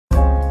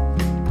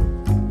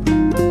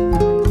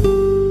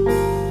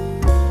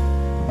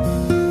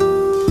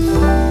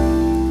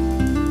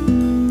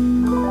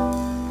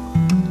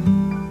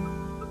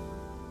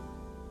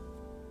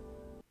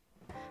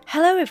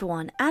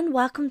everyone, and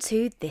welcome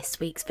to this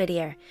week's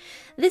video.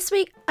 This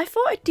week I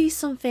thought I'd do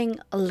something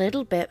a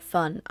little bit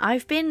fun.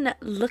 I've been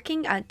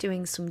looking at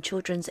doing some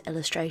children's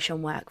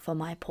illustration work for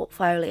my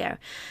portfolio,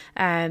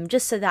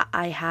 just so that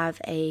I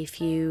have a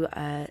few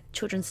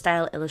children's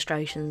style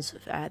illustrations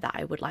that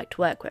I would like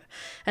to work with.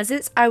 And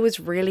since I was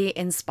really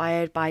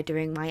inspired by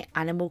doing my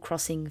Animal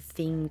Crossing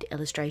themed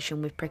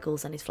illustration with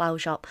Prickles and his flower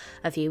shop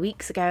a few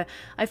weeks ago,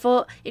 I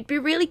thought it'd be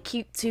really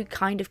cute to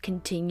kind of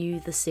continue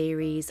the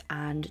series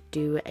and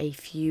do a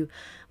few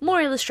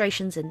more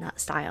illustrations in that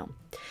style.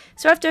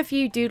 So after a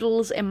few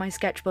doodles in my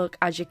sketchbook,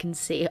 as you can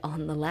see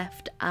on the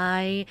left,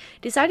 I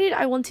decided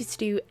I wanted to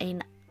do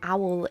an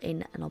owl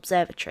in an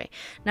observatory.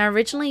 Now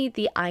originally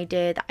the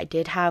idea that I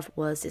did have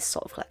was this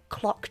sort of like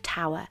clock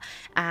tower,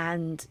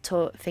 and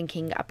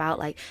thinking about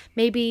like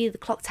maybe the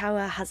clock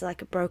tower has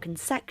like a broken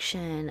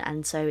section,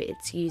 and so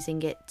it's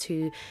using it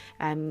to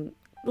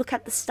look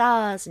at the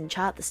stars and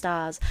chart the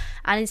stars.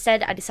 And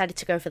instead I decided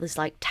to go for this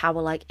like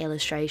tower like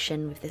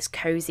illustration with this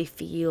cozy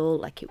feel,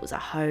 like it was a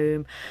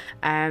home.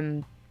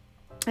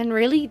 And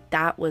really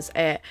that was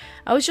it.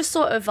 I was just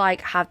sort of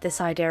like had this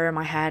idea in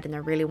my head and I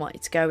really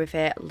wanted to go with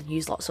it,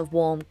 use lots of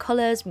warm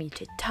colours,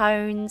 muted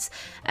tones,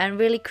 and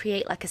really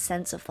create like a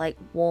sense of like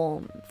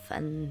warmth.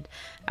 And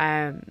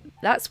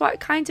that's what I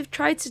kind of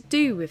tried to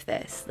do with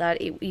this, that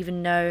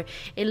even though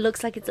it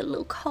looks like it's a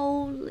little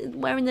cold,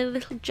 wearing a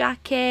little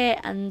jacket,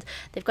 and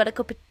they've got a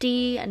cup of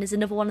tea and there's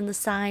another one on the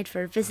side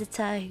for a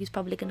visitor who's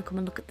probably going to come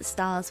and look at the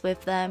stars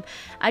with them,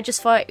 I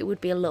just thought it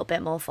would be a little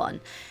bit more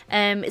fun.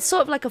 It's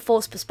sort of like a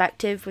forced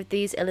perspective with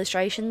these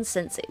illustrations,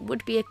 since it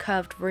would be a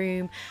curved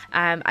room.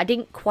 I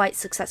didn't quite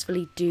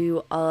successfully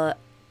do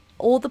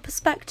all the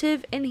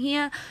perspective in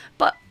here,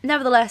 but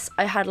nevertheless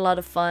I had a lot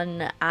of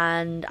fun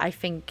and I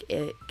think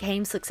it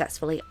came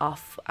successfully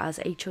off as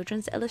a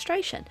children's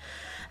illustration.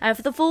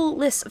 For the full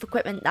list of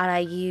equipment that I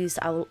used,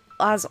 I will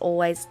as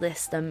always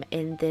list them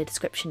in the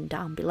description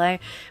down below,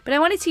 but I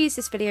wanted to use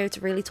this video to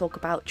really talk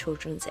about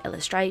children's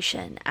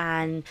illustration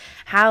and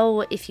how,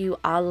 if you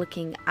are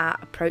looking at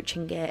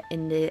approaching it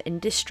in the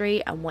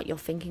industry and what you're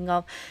thinking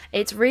of,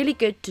 it's really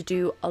good to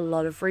do a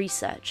lot of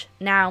research.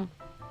 Now,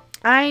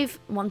 I've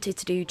wanted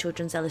to do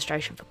children's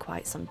illustration for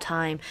quite some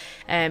time.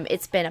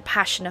 It's been a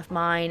passion of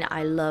mine.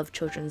 I love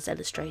children's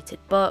illustrated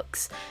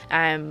books.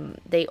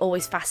 They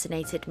always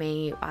fascinated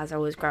me as I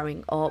was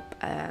growing up.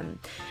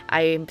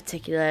 I in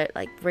particular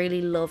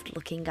really loved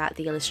looking at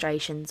the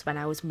illustrations when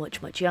I was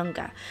much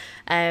younger.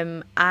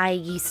 I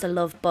used to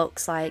love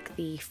books like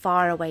The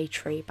Faraway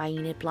Tree by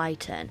Enid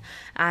Blyton,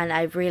 and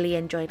I really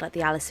enjoyed like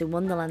the Alice in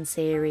Wonderland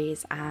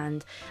series,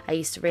 and I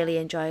used to really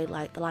enjoy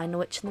like The Lion, the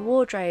Witch and the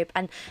Wardrobe.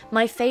 And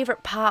my favourite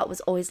part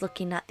was always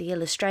looking at the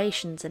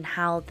illustrations and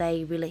how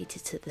they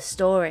related to the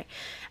story.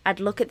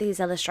 I'd look at these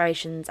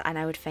illustrations and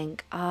I would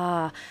think,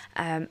 how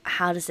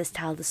does this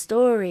tell the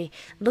story?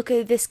 Look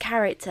at this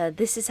character,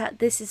 this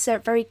is so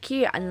very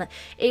cute. And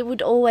it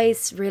would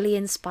always really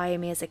inspire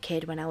me as a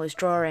kid when I was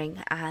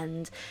drawing,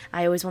 and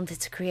I always wanted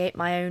to create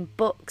my own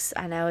books,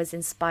 and I was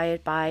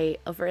inspired by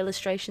other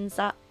illustrations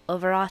that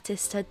other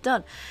artists had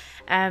done.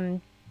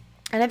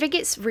 And I think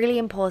it's really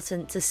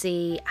important to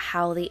see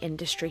how the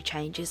industry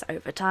changes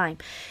over time.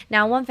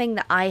 Now, one thing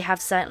that I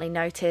have certainly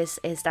noticed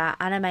is that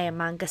anime and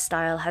manga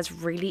style has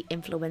really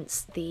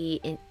influenced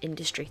the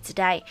industry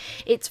today.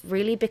 It's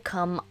really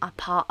become a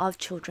part of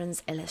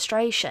children's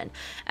illustration.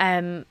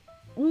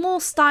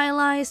 More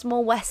stylized,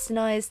 more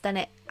westernized than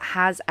it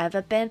has ever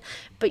been,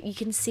 but you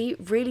can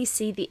really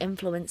see the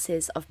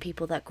influences of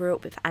people that grew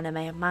up with anime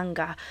and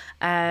manga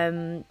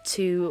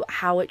to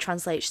how it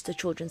translates to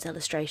children's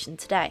illustration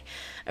today.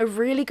 A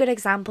really good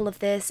example of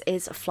this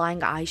is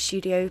Flying Eye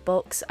Studio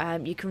books.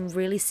 You can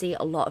really see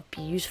a lot of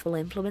beautiful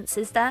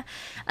influences there,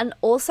 and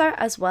also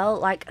as well,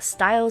 like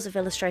styles of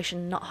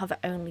illustration not have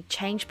only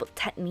changed, but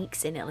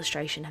techniques in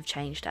illustration have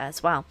changed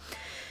as well.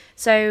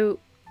 So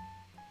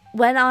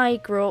when I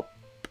grew up,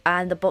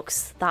 and the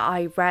books that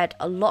I read,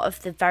 a lot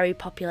of the very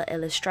popular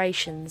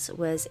illustrations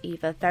was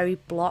either very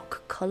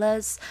block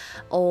colours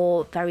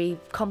or very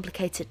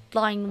complicated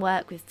line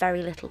work with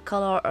very little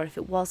colour, or if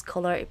it was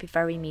colour, it'd be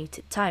very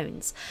muted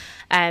tones.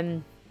 A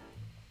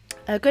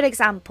good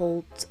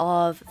example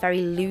of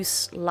very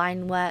loose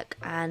line work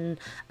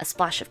and a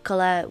splash of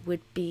colour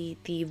would be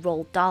the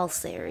Roald Dahl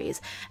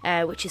series,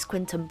 which is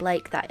Quentin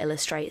Blake that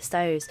illustrates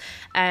those.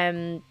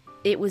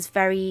 It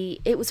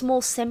was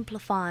more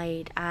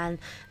simplified, and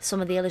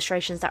some of the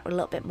illustrations that were a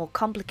little bit more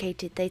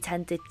complicated, they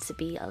tended to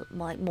be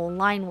like more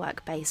line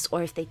work based,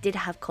 or if they did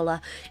have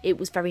colour, it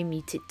was very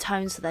muted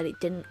tones so that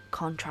it didn't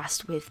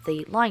contrast with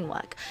the line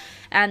work.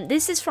 And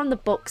this is from the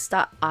books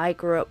that I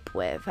grew up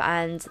with,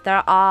 and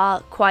there are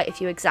quite a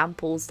few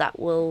examples that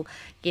will,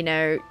 you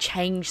know,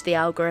 change the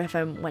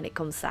algorithm when it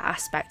comes to that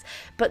aspect.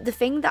 But the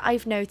thing that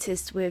I've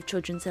noticed with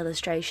children's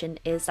illustration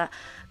is that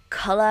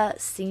colour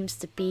seems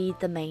to be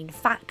the main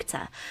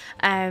factor.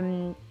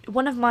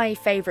 One of my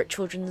favourite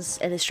children's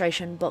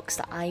illustration books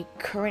that I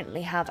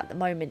currently have at the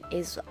moment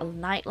is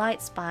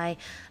Nightlights by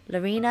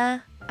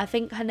Lorena I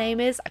think her name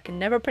is. I can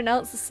never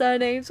pronounce the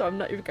surname, so I'm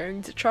not even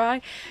going to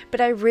try. But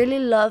I really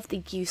love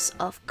the use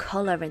of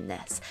colour in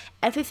this.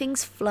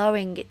 Everything's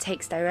flowing, it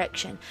takes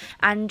direction.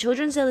 And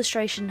children's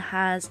illustration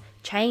has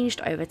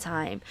changed over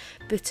time,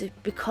 but to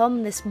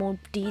become this more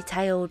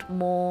detailed,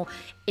 more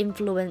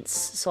influence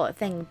sort of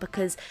thing,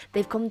 because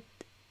they've come.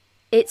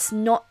 It's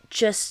not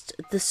just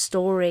the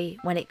story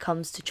when it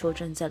comes to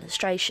children's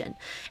illustration.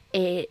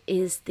 It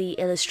is the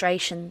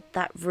illustration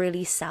that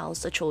really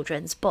sells the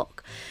children's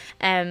book.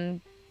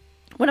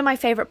 One of my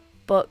favourite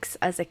books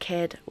as a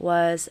kid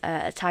was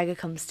A Tiger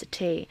Comes to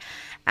Tea,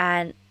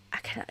 and I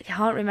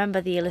can't remember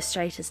the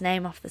illustrator's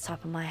name off the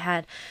top of my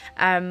head,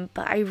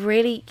 but I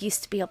really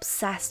used to be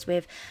obsessed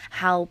with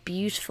how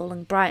beautiful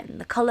and bright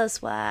the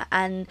colours were,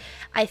 and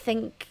I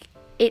think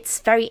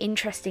it's very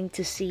interesting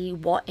to see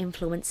what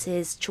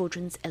influences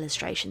children's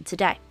illustration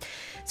today.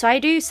 So I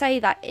do say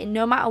that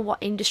no matter what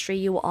industry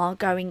you are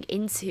going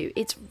into,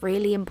 it's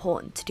really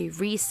important to do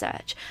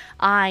research.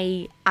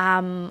 I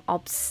am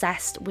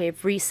obsessed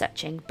with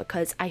researching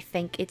because I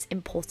think it's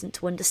important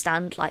to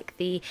understand like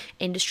the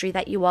industry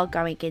that you are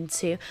going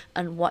into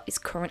and what is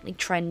currently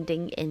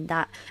trending in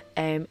that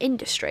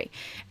industry.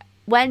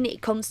 When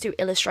it comes to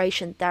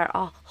illustration, there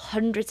are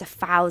hundreds of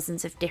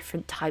thousands of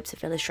different types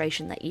of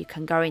illustration that you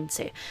can go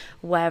into,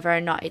 whether or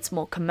not it's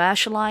more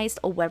commercialized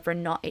or whether or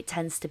not it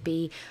tends to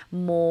be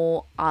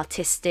more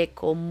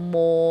artistic or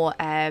more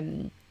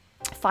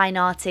fine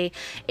arty.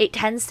 It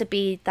tends to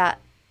be that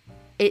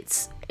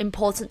it's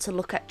important to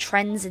look at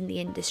trends in the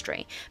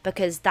industry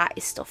because that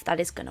is stuff that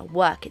is going to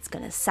work, it's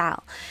going to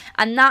sell.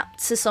 And that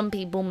to some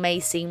people may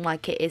seem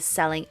like it is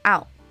selling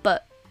out,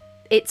 but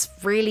it's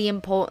really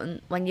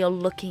important when you're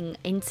looking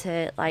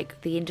into like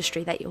the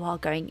industry that you are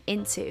going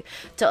into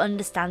to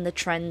understand the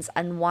trends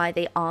and why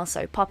they are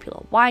so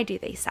popular. Why do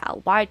they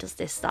sell? Why does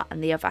this, that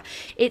and the other?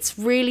 It's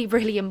really,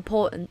 really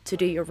important to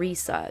do your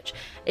research.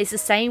 It's the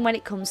same when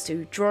it comes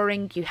to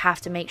drawing. You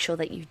have to make sure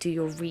that you do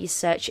your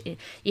research.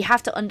 You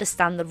have to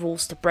understand the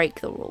rules to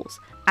break the rules.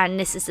 And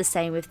this is the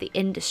same with the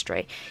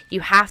industry.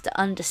 You have to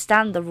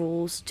understand the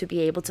rules to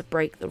be able to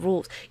break the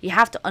rules. You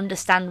have to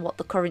understand what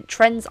the current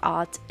trends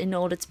are in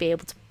order to be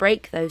able to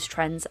break those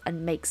trends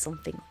and make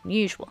something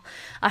unusual.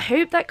 I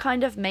hope that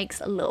kind of makes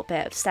a little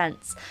bit of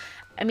sense.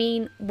 I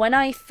mean, when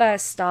I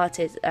first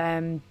started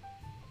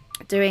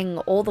doing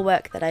all the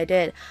work that I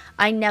did,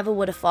 I never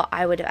would have thought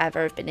I would have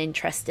ever been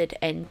interested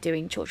in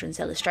doing children's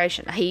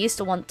illustration. I used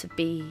to want to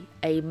be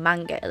a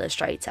manga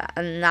illustrator,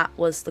 and that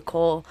was the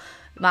core.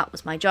 That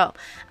was my job,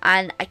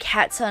 and I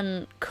kept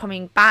on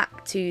coming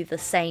back to the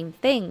same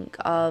thing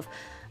of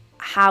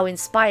how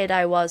inspired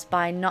I was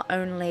by not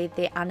only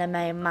the anime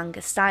and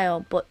manga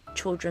style but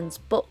children's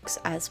books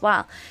as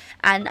well.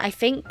 And I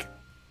think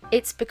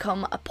it's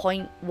become a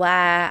point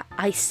where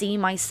I see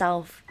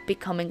myself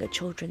becoming a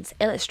children's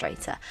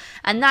illustrator,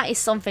 and that is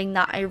something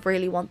that I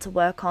really want to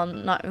work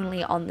on, not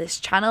only on this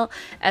channel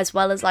as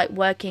well as like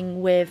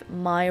working with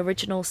my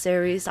original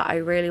series that I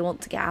really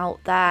want to get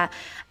out there.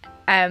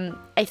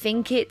 I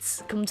think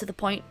it's come to the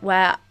point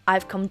where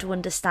I've come to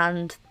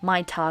understand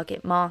my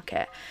target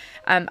market,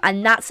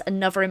 and that's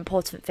another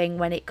important thing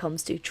when it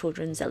comes to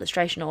children's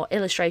illustration or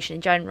illustration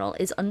in general,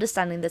 is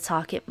understanding the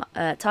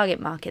target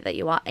market that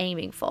you are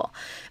aiming for.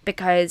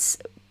 Because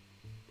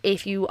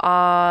if you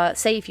are,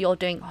 say if you're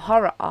doing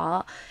horror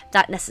art,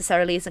 that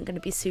necessarily isn't going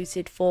to be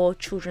suited for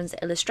children's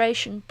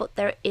illustration, but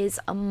there is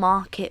a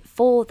market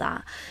for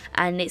that,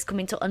 and it's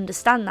coming to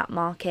understand that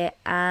market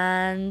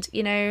and,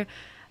 you know,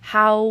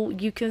 how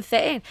you can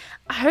fit in.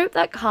 I hope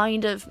that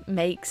kind of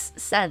makes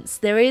sense.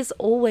 There is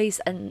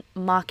always a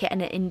market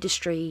and an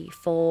industry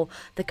for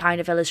the kind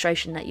of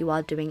illustration that you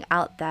are doing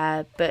out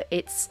there, but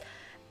it's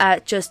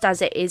just as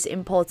it is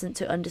important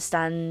to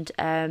understand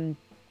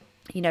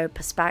you know,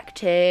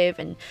 perspective,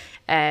 and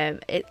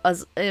it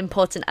as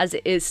important as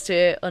it is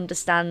to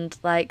understand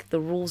like the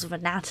rules of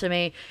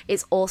anatomy,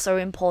 it's also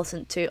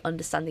important to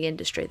understand the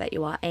industry that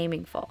you are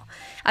aiming for.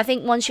 I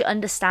think once you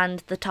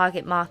understand the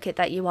target market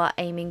that you are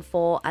aiming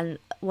for, and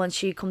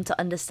once you come to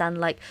understand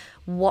like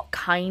what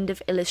kind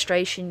of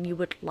illustration you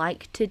would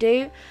like to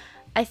do,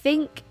 I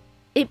think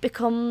it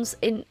becomes,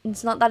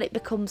 it's not that it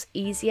becomes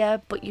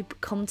easier, but you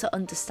come to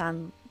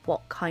understand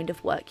what kind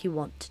of work you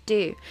want to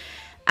do.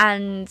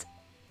 And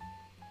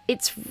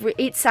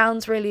it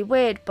sounds really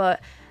weird, but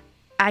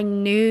I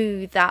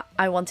knew that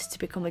I wanted to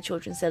become a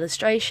children's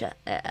illustrator,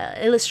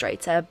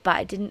 but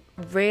I didn't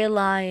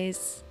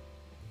realise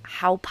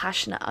how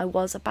passionate I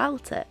was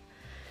about it.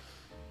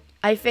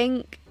 I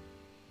think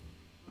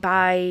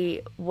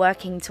by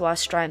working to our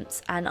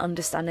strengths and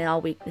understanding our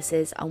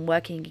weaknesses and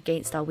working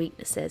against our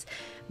weaknesses,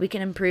 we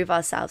can improve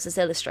ourselves as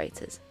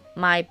illustrators.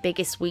 My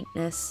biggest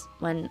weakness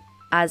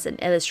as an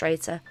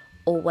illustrator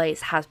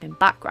always has been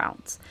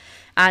backgrounds,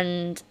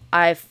 and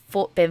I've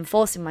been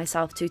forcing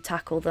myself to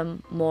tackle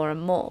them more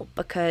and more,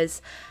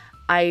 because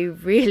I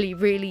really,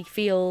 really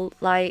feel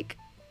like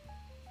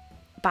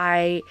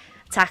by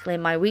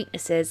tackling my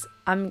weaknesses,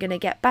 I'm gonna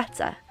get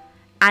better.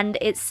 And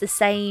it's the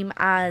same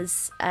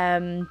as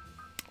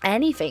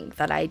anything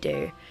that I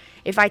do.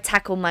 if I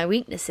tackle my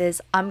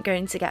weaknesses, I'm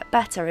going to get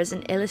better as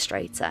an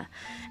illustrator.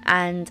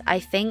 And I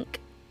think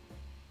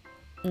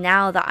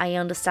now that I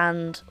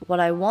understand what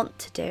I want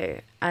to do,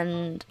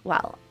 and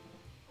well,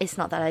 it's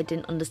not that I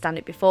didn't understand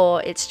it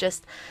before, it's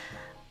just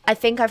I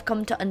think I've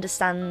come to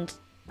understand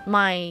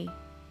my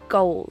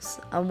goals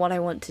and what I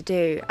want to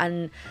do,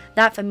 and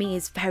that for me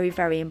is very,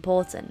 very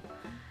important.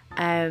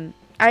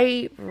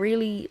 I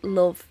really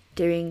love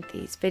doing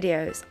these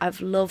videos.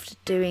 I've loved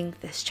doing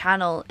this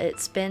channel.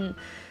 It's been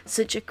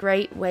such a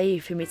great way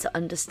for me to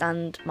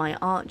understand my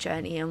art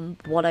journey and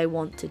what I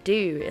want to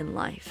do in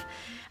life,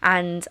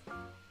 and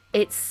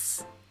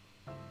it's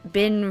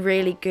been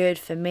really good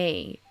for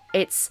me.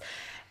 It's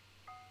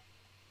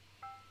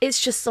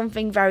just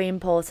something very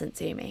important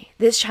to me.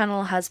 This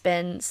channel has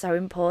been so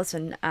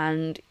important,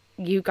 and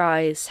you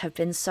guys have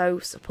been so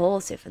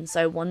supportive and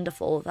so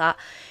wonderful that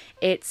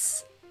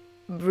it's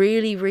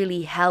really,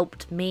 really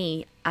helped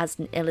me as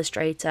an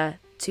illustrator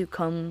to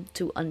come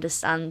to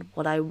understand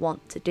what I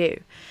want to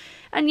do.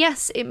 And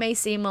yes, it may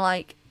seem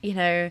like, you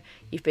know,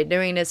 you've been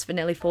doing this for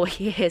nearly 4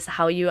 years,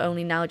 how are you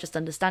only now just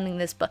understanding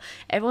this? But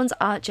everyone's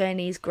art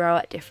journeys grow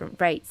at different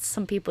rates.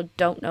 Some people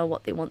don't know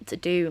what they want to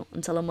do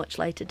until a much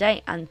later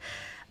date, and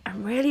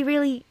I'm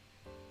really,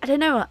 I don't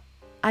know,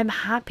 I'm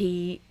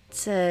happy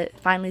to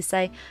finally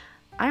say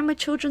I'm a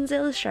children's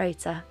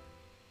illustrator,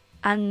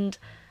 and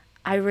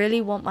I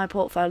really want my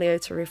portfolio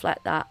to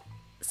reflect that.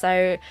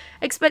 So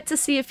expect to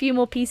see a few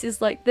more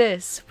pieces like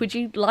this. Would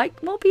you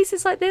like more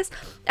pieces like this?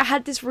 I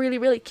had this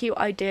really cute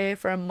idea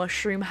for a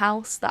mushroom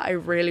house that I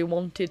really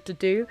wanted to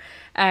do,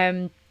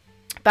 but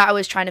I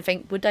was trying to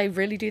think, would I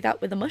really do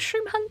that with the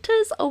mushroom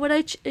hunters, or would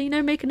I, you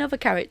know, make another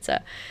character?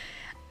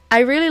 I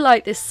really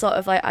like this sort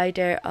of like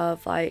idea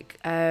of like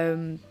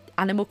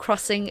Animal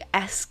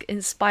Crossing-esque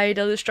inspired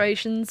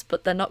illustrations,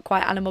 but they're not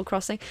quite Animal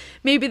Crossing.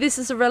 Maybe this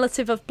is a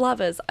relative of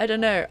Blathers, I don't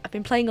know. I've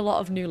been playing a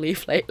lot of New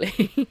Leaf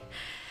lately.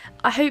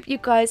 I hope you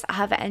guys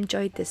have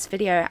enjoyed this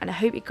video, and I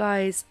hope you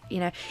guys, you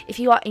know, if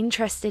you are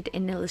interested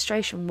in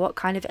illustration, what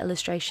kind of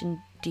illustration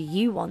do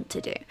you want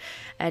to do?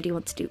 Do you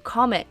want to do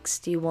comics?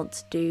 Do you want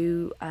to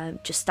do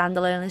just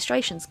standalone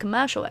illustrations,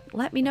 commercial work?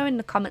 Let me know in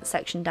the comment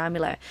section down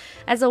below.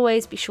 As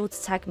always, be sure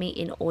to tag me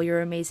in all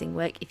your amazing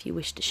work if you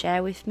wish to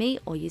share with me,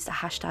 or use the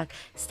hashtag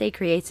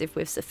StayCreative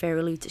with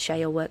Sophiralou to share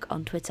your work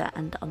on Twitter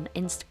and on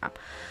Instagram.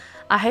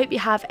 I hope you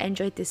have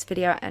enjoyed this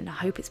video, and I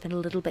hope it's been a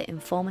little bit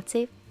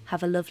informative.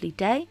 Have a lovely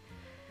day,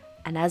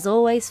 and as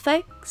always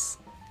folks,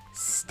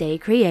 stay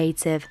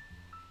creative.